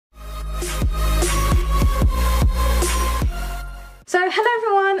So hello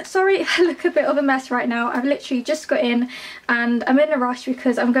everyone, sorry if I look a bit of a mess right now. I've literally just got in and I'm in a rush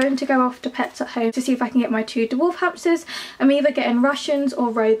because I'm going to go off to Pets at Home to see if I can get my 2 dwarf hamsters. I'm either getting Russians or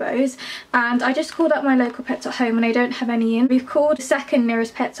Robos, and I just called up my local Pets at Home and they don't have any in. We've called the second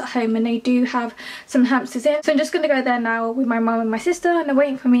nearest Pets at Home and they do have some hamsters in. So I'm just going to go there now with my mum and my sister, and they're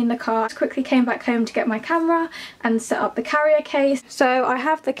waiting for me in the car. I just quickly came back home to get my camera and set up the carrier case. So I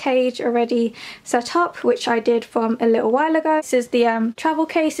have the cage already set up, which I did from a little while ago. This is the travel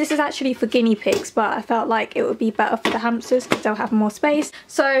case. This is actually for guinea pigs, but I felt like it would be better for the hamsters because they'll have more space.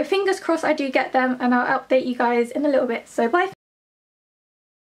 So fingers crossed I do get them, and I'll update you guys in a little bit. So bye.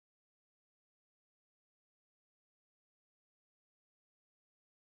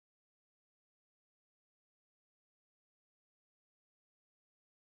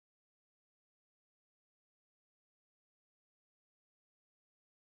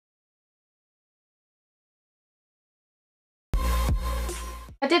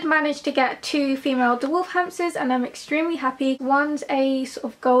 I did manage to get 2 female dwarf hamsters and I'm extremely happy. One's a sort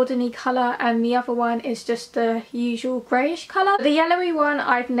of goldeny colour and the other one is just the usual greyish colour. The yellowy one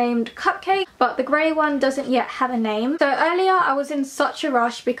I've named Cupcake, but the grey one doesn't yet have a name. So earlier I was in such a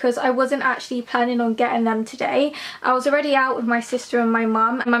rush because I wasn't actually planning on getting them today. I was already out with my sister and my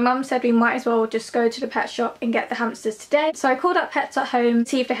mum, and my mum said we might as well just go to the pet shop and get the hamsters today. So I called up Pets at Home to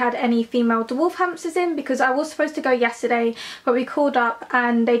see if they had any female dwarf hamsters in, because I was supposed to go yesterday, but we called up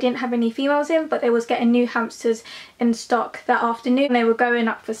and they didn't have any females in, but they was getting new hamsters in stock that afternoon and they were going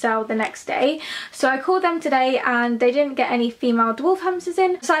up for sale the next day. So I called them today and they didn't get any female dwarf hamsters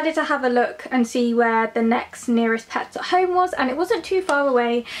in. Decided to have a look and see where the next nearest Pets at Home was, and it wasn't too far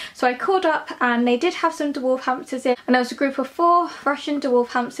away. So I called up and they did have some dwarf hamsters in, and there was a group of 4 Russian dwarf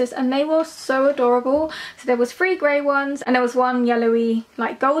hamsters and they were so adorable. So there was 3 grey ones and there was 1 yellowy,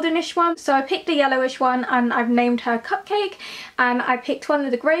 like goldenish one. So I picked the yellowish one and I've named her Cupcake, and I picked one of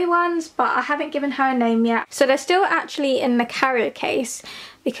the grey ones, but I haven't given her a name yet. So they're still actually in the carrier case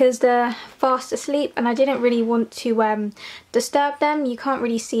because they're fast asleep and I didn't really want to disturb them. You can't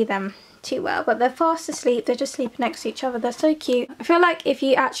really see them too well, but they're fast asleep. They're just sleeping next to each other. They're so cute. I feel like if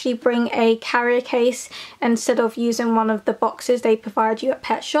you actually bring a carrier case instead of using one of the boxes they provide you at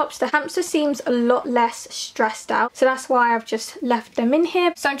pet shops, the hamster seems a lot less stressed out. So that's why I've just left them in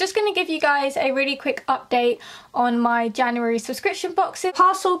here. So I'm just going to give you guys a really quick update on my January subscription boxes.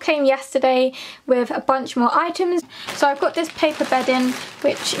 Parcel came yesterday with a bunch more items. So I've got this paper bedding,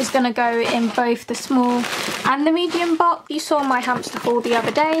 which is going to go in both the small and the medium box. You saw my hamster haul the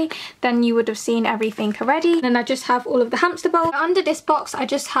other day, then you would have seen everything already. And I just have all of the hamster bowls. Under this box I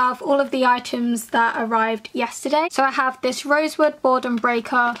just have all of the items that arrived yesterday. So I have this rosewood boredom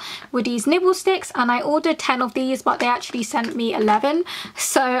breaker Woody's nibble sticks, and I ordered 10 of these but they actually sent me 11.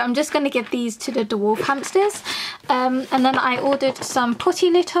 So I'm just going to give these to the dwarf hamsters. And then I ordered some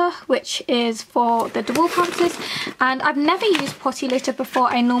potty litter, which is for the dwarf hamsters, and I've never used potty litter before.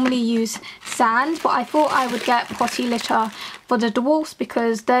 I normally use sand, but I thought I would get potty litter for the dwarfs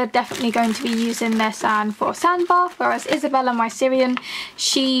because they're definitely going to be using their sand for a sand bath, whereas Isabella, my Syrian,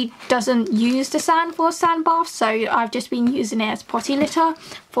 she doesn't use the sand for a sand bath, so I've just been using it as potty litter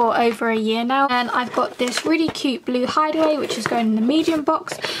for over a year now. And I've got this really cute blue hideaway which is going in the medium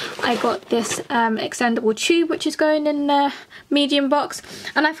box. I got this extendable tube which is going in the medium box,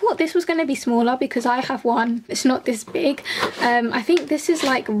 and I thought this was going to be smaller because I have one, it's not this big. I think this is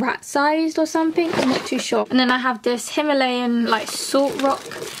like rat sized or something, I'm not too sure. And then I have this Himalayan like salt rock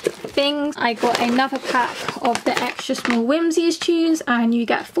thing. I got another pack of the extra small Whimsies tunes and you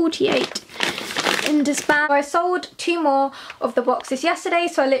get 48 in this bag. I sold 2 more of the boxes yesterday,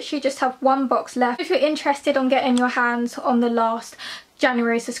 so I literally just have 1 box left. If you're interested on getting your hands on the last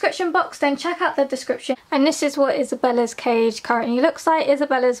January subscription box, then check out the description. And this is what Isabella's cage currently looks like.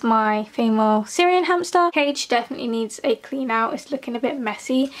 Isabella's my female Syrian hamster. Cage definitely needs a clean out. It's looking a bit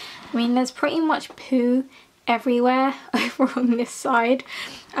messy. I mean, there's pretty much poo everywhere over on this side,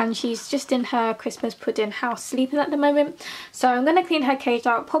 and she's just in her Christmas pudding house sleeping at the moment. So I'm going to clean her cage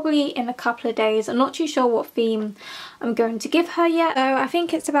out probably in a couple of days. I'm not too sure what theme I'm going to give her yet, so I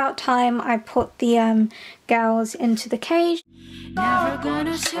think it's about time I put the girls into the cage. Never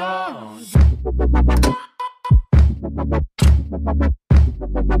gonna show.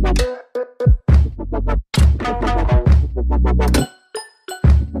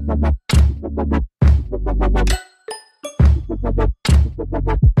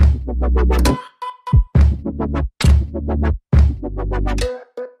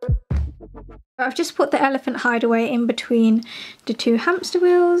 I've just put the elephant hideaway in between the 2 hamster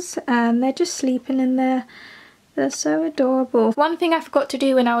wheels and they're just sleeping in there They're so adorable. One thing I forgot to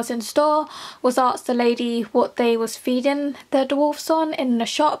do when I was in store was ask the lady what they was feeding the dwarfs on in the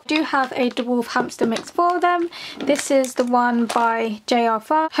shop. I do have a dwarf hamster mix for them. This is the one by JR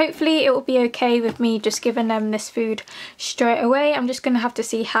Farm. Hopefully it will be okay with me just giving them this food straight away. I'm just going to have to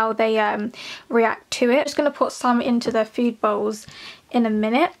see how they react to it. I'm just going to put some into their food bowls in a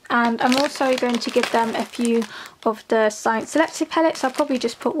minute, and I'm also going to give them a few of the Science Selective pellets. I'll probably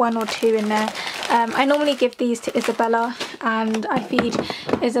just put 1 or 2 in there. I normally give these to Isabella, and I feed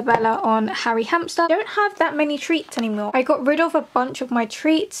Isabella on Harry Hamster. I don't have that many treats anymore. I got rid of a bunch of my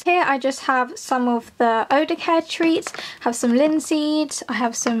treats. Here I just have some of the Odor Care treats, have some linseeds, I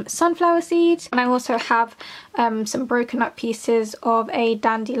have some sunflower seeds, and I also have some broken up pieces of a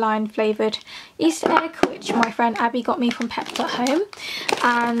dandelion flavoured Easter egg, which my friend Abby got me from Pets at Home.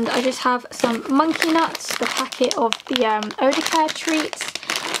 And I just have some monkey nuts, the packet of the Odor Care treats.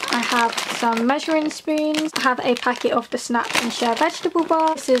 I have some measuring spoons. I have a packet of the Snap and Share vegetable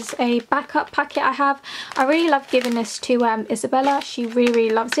bar. This is a backup packet I have. I really love giving this to Isabella. She really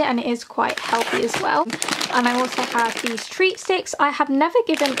loves it, and it is quite healthy as well. And I also have these treat sticks. I have never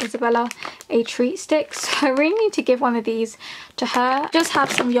given Isabella a treat stick, so I really need to give one of these to her. Just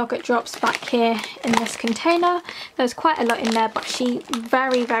have some yogurt drops back here in this container. There's quite a lot in there, but she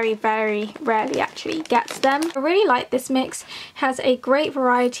very rarely actually gets them. I really like this mix. It has a great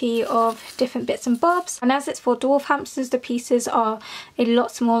variety of different bits and bobs, and as it's for dwarf hamsters, the pieces are a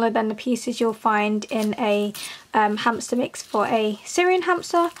lot smaller than the pieces you'll find in a hamster mix for a Syrian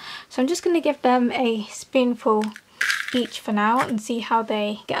hamster. So I'm just going to give them a spoonful each for now and see how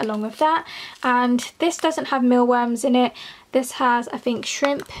they get along with that. And this doesn't have mealworms in it. This has, I think,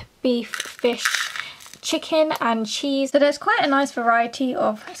 shrimp, beef, fish, chicken and cheese. So there's quite a nice variety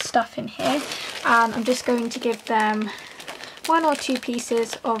of stuff in here, and I'm just going to give them 1 or 2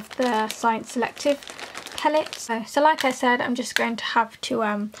 pieces of the Science Selective pellets. So like I said, I'm just going to have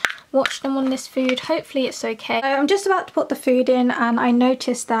to watch them on this food. Hopefully it's okay. I'm just about to put the food in, and I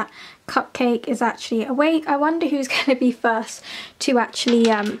noticed that Cupcake is actually awake. I wonder who's going to be first to actually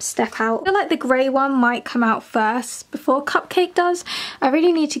step out. I feel like the grey one might come out first before Cupcake does. I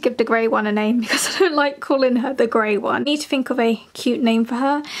really need to give the grey one a name because I don't like calling her the grey one. I need to think of a cute name for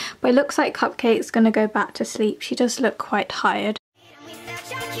her, but it looks like Cupcake's going to go back to sleep. She does look quite tired.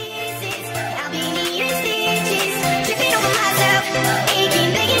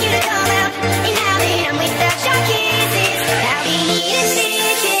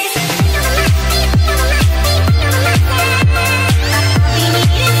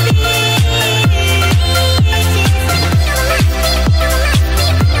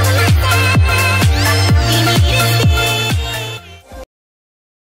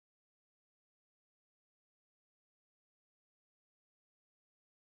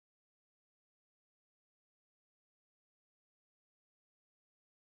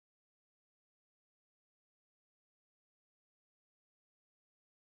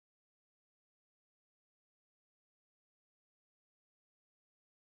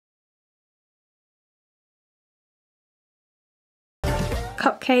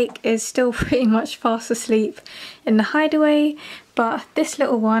 Cupcake is still pretty much fast asleep in the hideaway, but this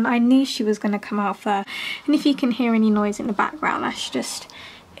little one, I knew she was going to come out first. And if you can hear any noise in the background, that's just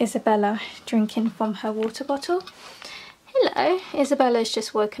Isabella drinking from her water bottle. Hello, Isabella's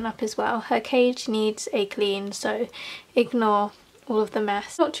just woken up as well. Her cage needs a clean, so ignore all of the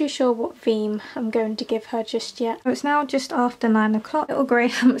mess. Not too sure what theme I'm going to give her just yet. It's now just after 9 o'clock. Little grey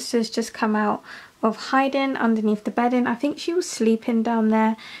hamster's just come out of hiding underneath the bedding. I think she was sleeping down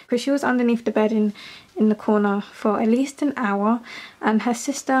there because she was underneath the bedding in the corner for at least an hour, and her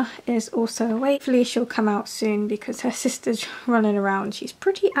sister is also awake. Hopefully she'll come out soon because her sister's running around. She's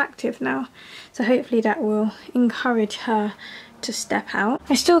pretty active now, so hopefully that will encourage her to step out.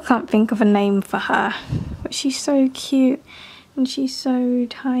 I still can't think of a name for her, but she's so cute and she's so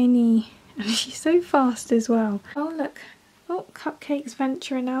tiny and she's so fast as well. Oh look, oh, Cupcake's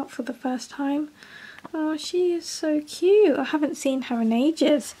venturing out for the first time. Oh, she is so cute. I haven't seen her in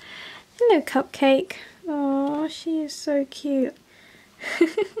ages. Hello, Cupcake. Oh, she is so cute.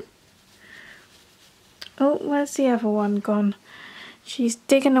 Oh, where's the other one gone? She's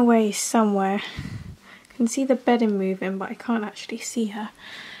digging away somewhere. I can see the bedding moving, but I can't actually see her.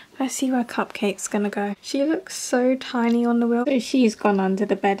 Let's see where Cupcake's gonna go. She looks so tiny on the wheel. So she's gone under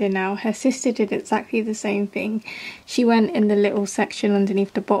the bedding now. Her sister did exactly the same thing. She went in the little section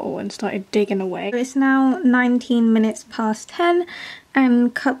underneath the bottle and started digging away. It's now 19 minutes past 10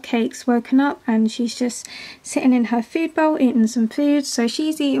 and Cupcake's woken up and she's just sitting in her food bowl eating some food. So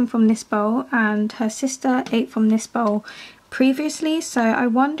she's eating from this bowl and her sister ate from this bowl previously, so I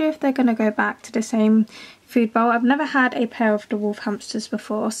wonder if they're going to go back to the same food bowl. I've never had a pair of Dwarf Hamsters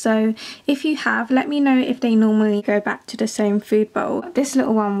before, so if you have, let me know if they normally go back to the same food bowl. This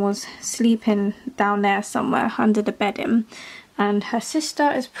little one was sleeping down there somewhere under the bedding, and her sister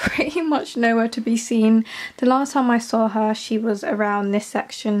is pretty much nowhere to be seen. The last time I saw her, she was around this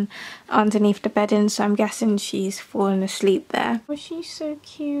section underneath the bedding, so I'm guessing she's fallen asleep there. Oh, she's so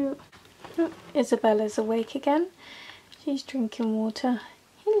cute. Oh, Isabella's awake again. She's drinking water.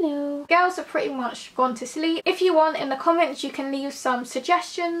 Hello. Girls are pretty much gone to sleep. If you want, in the comments you can leave some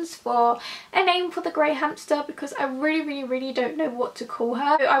suggestions for a name for the grey hamster, because I really don't know what to call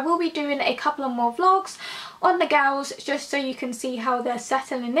her. So I will be doing a couple of more vlogs on the girls just so you can see how they're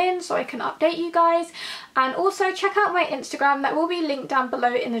settling in, so I can update you guys. And also check out my Instagram, that will be linked down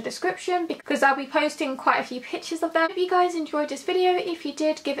below in the description, because I'll be posting quite a few pictures of them. If you guys enjoyed this video, if you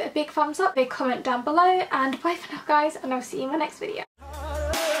did, give it a big thumbs up, big comment down below, and bye for now guys, and I'll see you in my next video.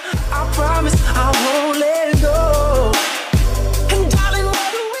 I promise I won't let go.